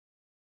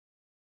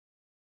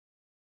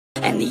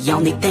the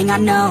only thing I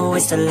know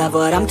is to love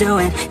what I'm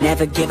doing.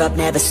 Never give up,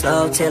 never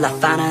slow, till I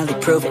finally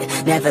prove it.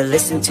 Never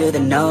listen to the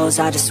no's,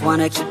 I just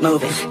wanna keep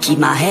moving. Keep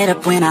my head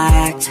up when I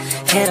act,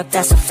 head up,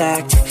 that's a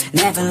fact.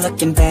 Never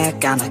looking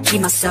back, I'ma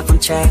keep myself on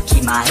track.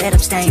 Keep my head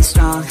up, staying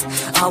strong,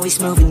 always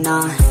moving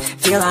on.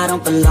 Feel I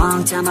don't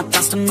belong, tell my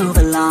thoughts to move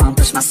along.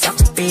 Push myself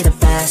to be the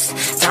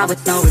best, die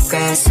with no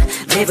regrets.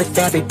 Live with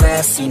every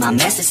breath, see my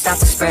message start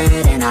to spread.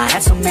 And I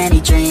had so many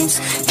dreams,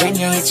 then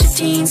you hit your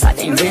teens. Life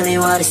ain't really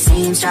what it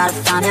seems, try to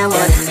find out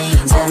what it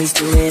means. Always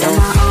do it on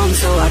my own,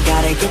 so I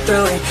gotta get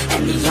through it.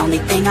 And the only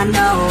thing I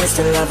know is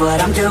to love what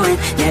I'm doing.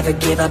 Never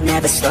give up,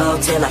 never slow,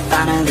 till I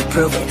finally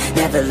prove it.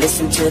 Never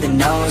listen to the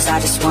no's, I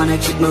just wanna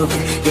keep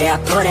moving. Yeah, I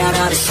put out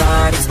all this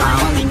art, it's my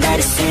only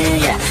medicine.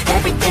 Yeah,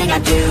 everything I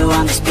do,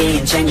 I'm just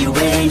being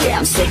genuine. Yeah,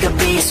 I'm sick of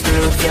being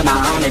screwed, feel my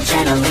own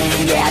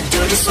adrenaline. Yeah, I do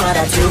just what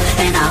I do,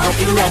 and I hope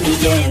you let me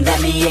in,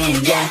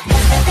 yeah.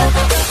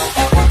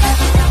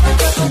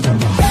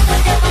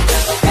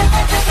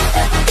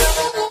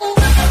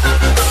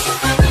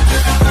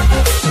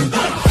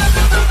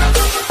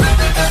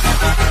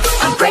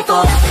 I'm grateful,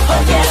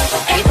 oh yeah,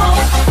 able,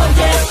 oh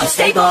yeah, I'm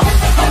stable,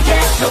 oh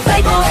yeah, no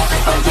label,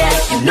 oh yeah,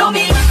 you know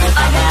me,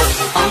 I have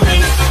only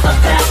a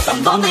path, I'm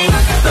lonely,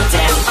 but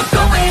damn, I'm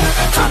going to win.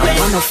 I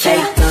want no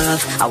fake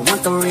love, I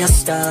want the real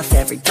stuff.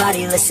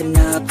 Everybody listen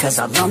up, cause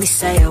I'll only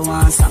say it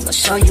once. I'm gonna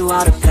show you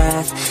all the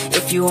path,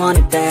 if you want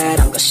it bad.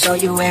 I'm gonna show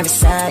you where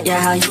it's at, yeah,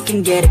 how you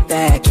can get it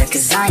back. Yeah,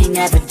 cause I ain't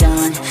never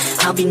done,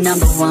 I'll be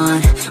number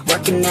one.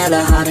 Working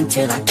hella hard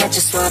until I get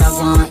just what I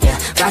want, yeah.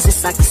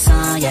 Rises like the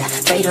sun, yeah,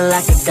 fatal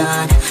like a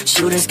gun.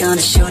 Shooter's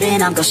gonna shoot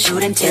and I'm gonna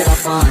shoot until I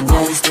won, yeah.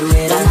 Always do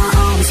it on my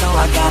own, so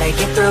I gotta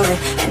get through it.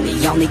 And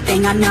the only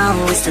thing I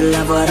know is to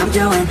love what I'm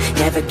doing.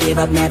 Never give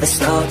up, never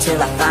slow,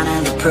 till I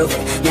finally prove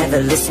it. Never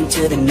listen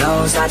to the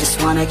no's, I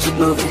just wanna keep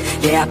moving.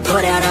 Yeah, I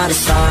put out all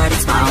this art,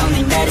 it's my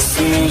only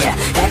medicine. Yeah,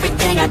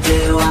 everything I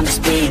do, I'm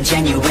just being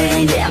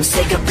genuine. Yeah, I'm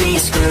sick of being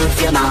screwed,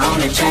 feel my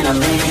own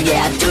adrenaline.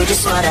 Yeah, I do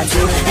just what I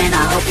do, and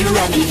I hope you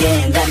let me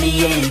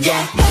in,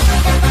 yeah.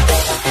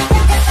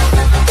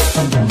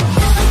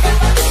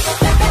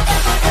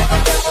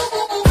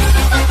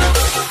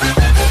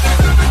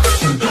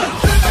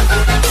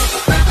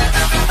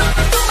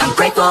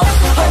 Oh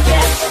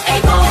yeah,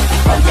 able,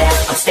 oh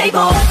yeah, I'm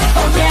stable,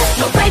 oh yeah,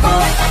 no label,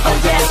 oh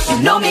yeah, you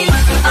know me,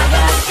 I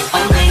have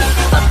only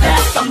a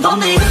path, I'm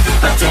lonely,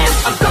 but damn,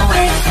 I'm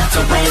going to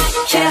win,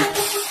 yeah.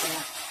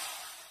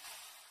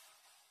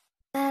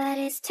 But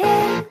it's too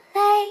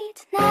late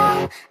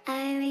now, I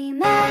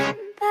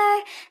remember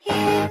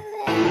you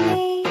and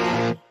me,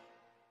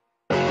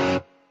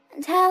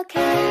 and how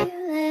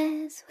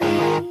careless we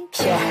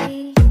could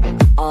be.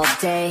 All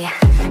day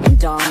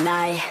and all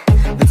night,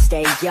 we'd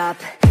stay up,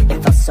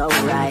 it felt so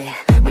right.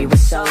 We were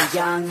so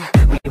young,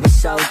 we were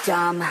so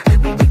dumb.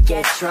 We would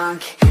get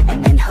drunk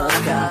and then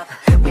hook up.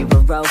 We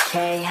were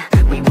okay,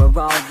 we were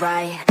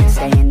alright,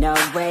 staying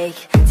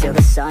awake till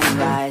the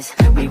sunrise.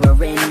 We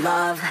were in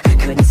love,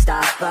 couldn't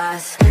stop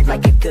us,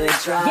 like a good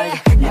drug,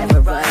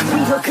 never run. We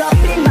hook up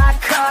in my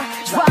car,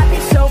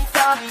 driving so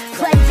far,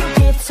 play your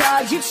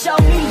guitar, you show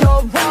me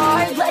your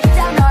art. Let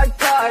down our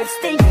guards,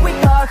 think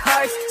with our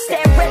hearts,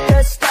 stare at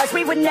the stars,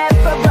 we were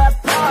never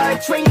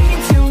apart.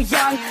 Drinking too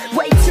young,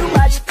 way too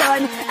much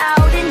fun,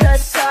 out in the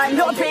sun,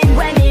 hoping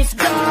when it's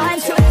gone.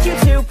 Took you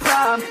to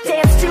prom,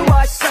 dance to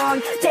our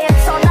song,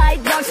 dance all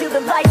night long till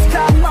the lights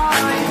come on.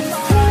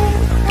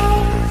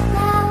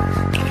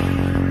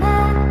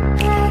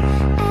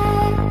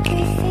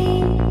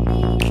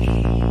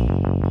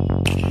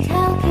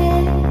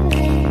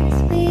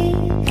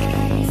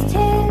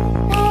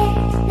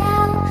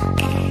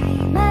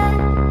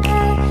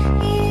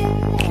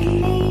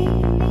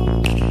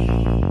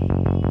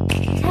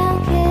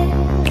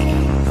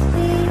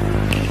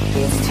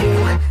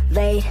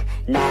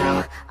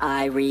 Now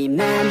I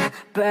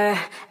remember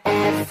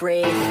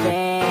everything,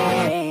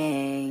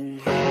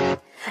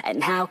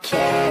 and how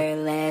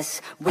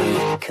careless we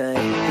could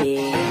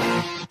be,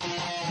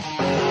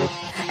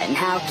 and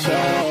how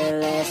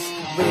careless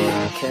we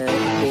could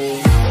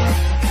be,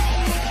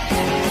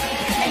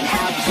 and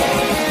how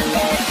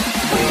careless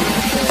we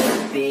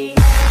could be.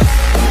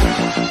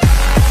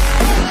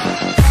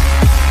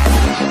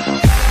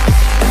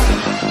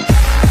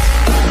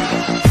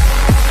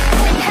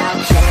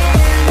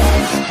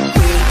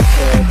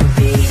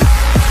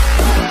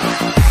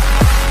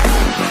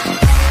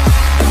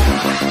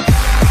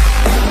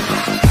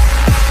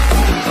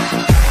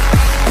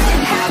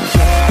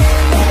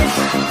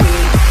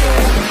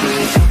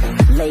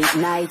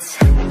 Nights,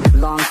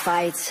 long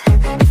fights,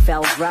 it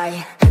felt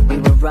right, we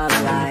were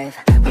alive.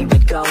 We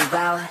would go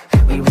out,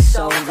 we were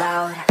so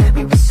loud,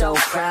 we were so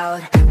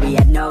proud, we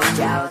had no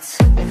doubts.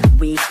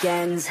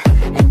 Weekends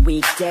and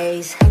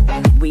weekdays,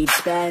 we'd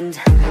spend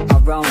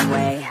our own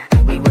way.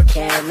 We were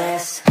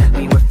careless,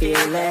 we were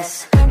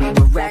fearless, we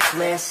were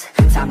reckless,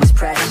 time was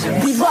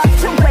precious. We loved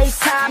to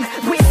waste time,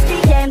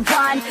 whiskey and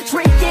wine,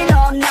 drinking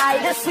all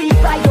night, asleep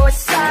by your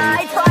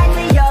side.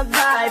 Finally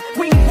alive,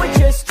 we would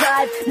just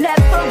drive,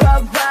 never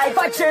arrive.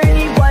 Our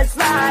journey was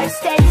live,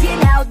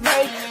 staying out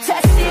late,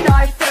 testing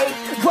our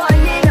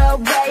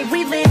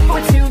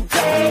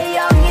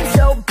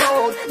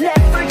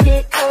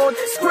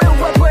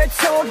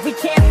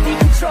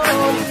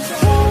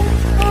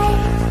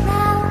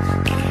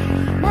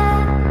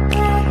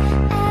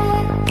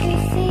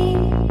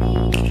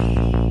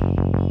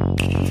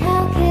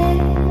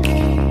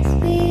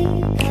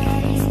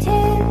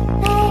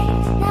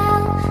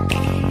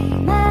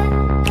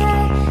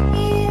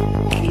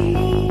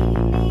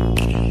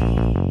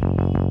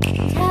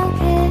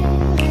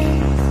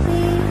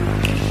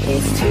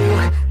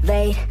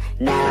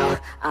Now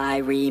I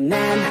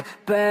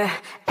remember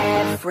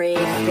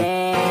everything,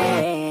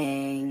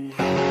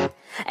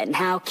 and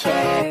how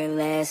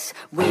careless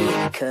we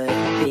could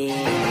be,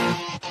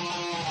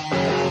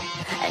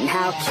 and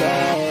how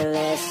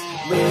careless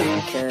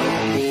we could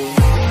be,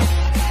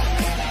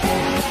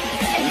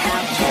 and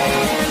how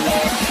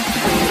careless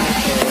we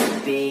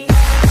could be.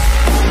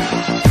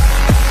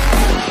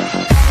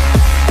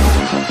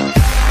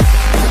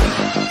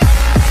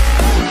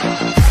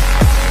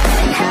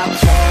 And how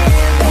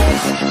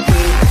careless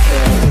we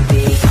could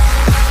be.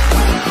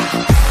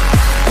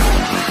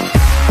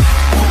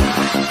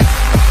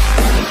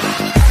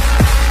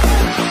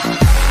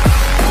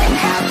 And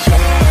how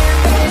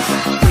careless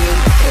we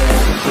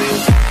could be.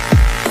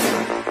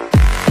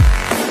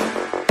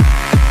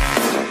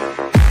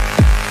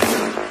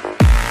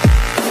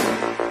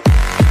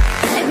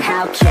 And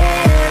how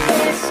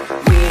careless we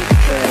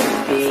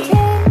could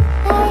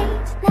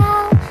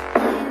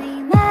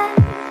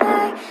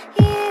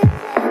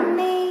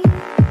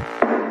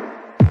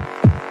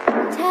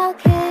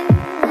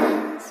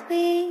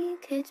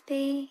be.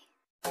 Be.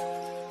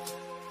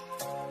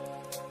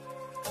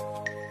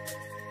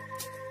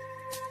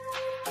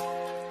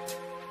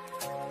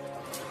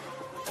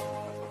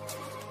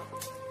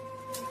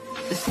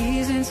 The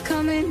seasons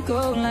come and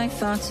go like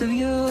thoughts of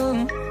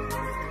you,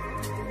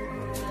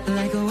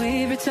 like a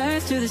wave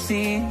returns to the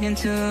sea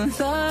into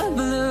the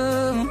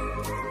blue.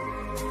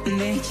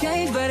 They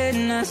change but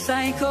in a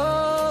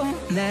cycle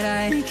that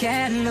I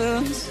can't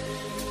lose.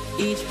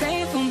 Each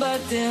painful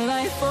but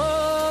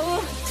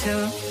delightful to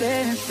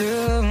live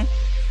through.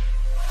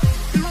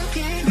 You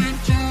came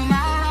into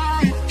my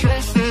life,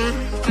 just a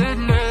good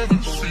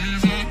loving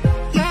season.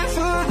 Not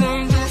for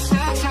long, just a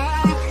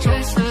time,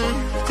 just a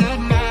good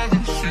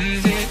loving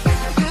season.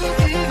 You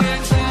came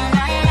into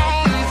my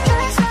life,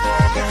 just a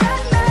good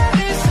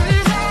loving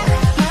season.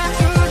 Not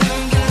for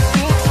long, just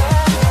a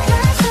time,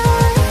 just a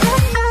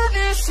good loving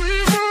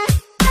season.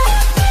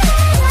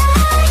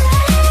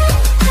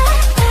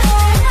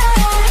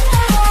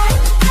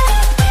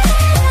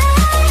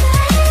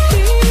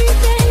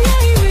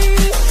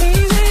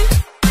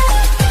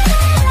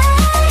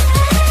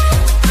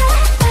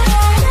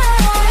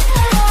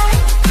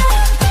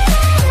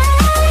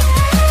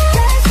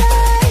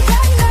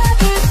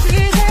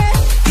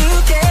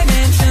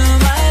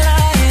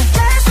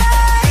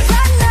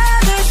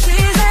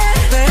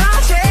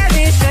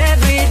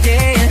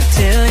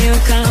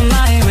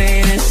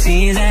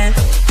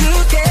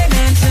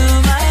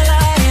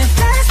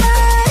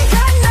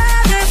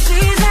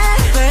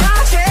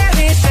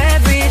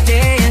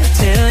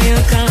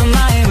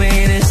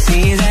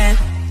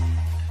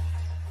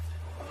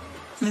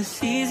 The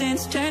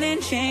seasons turn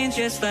and change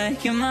just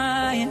like your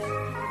mind.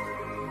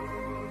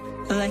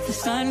 Like the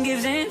sun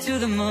gives into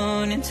the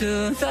moon,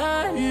 into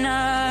the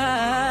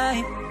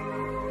night.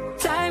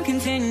 Time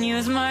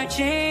continues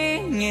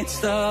marching, it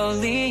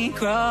slowly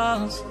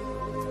crawls.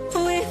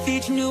 With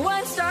each new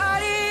one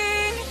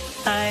starting,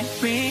 I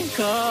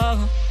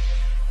recall.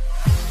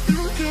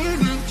 You came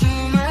into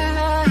my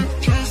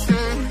life, just a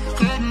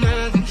good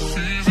loving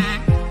season.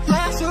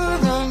 Not so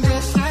long,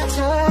 just a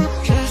time,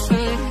 just a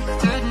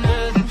good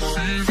loving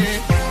season.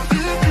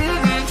 You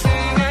came into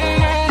my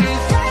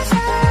life, just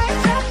a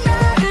good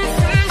loving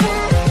season.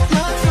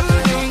 Not so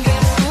long,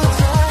 just a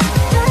time,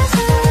 just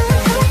a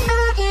good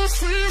loving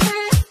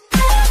season.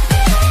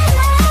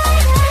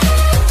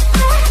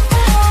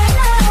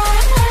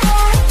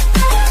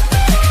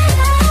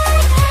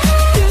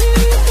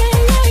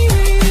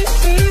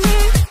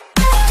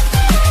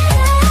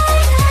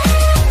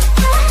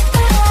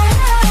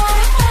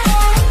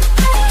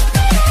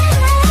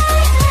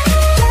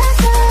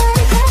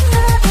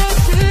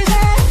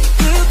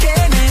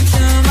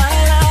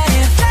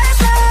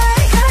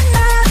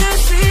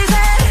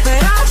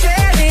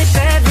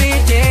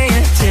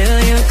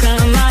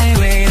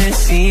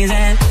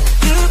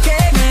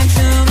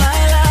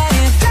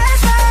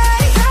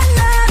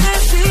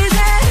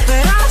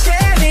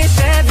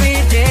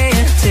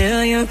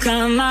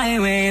 Come my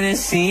way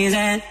this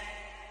season.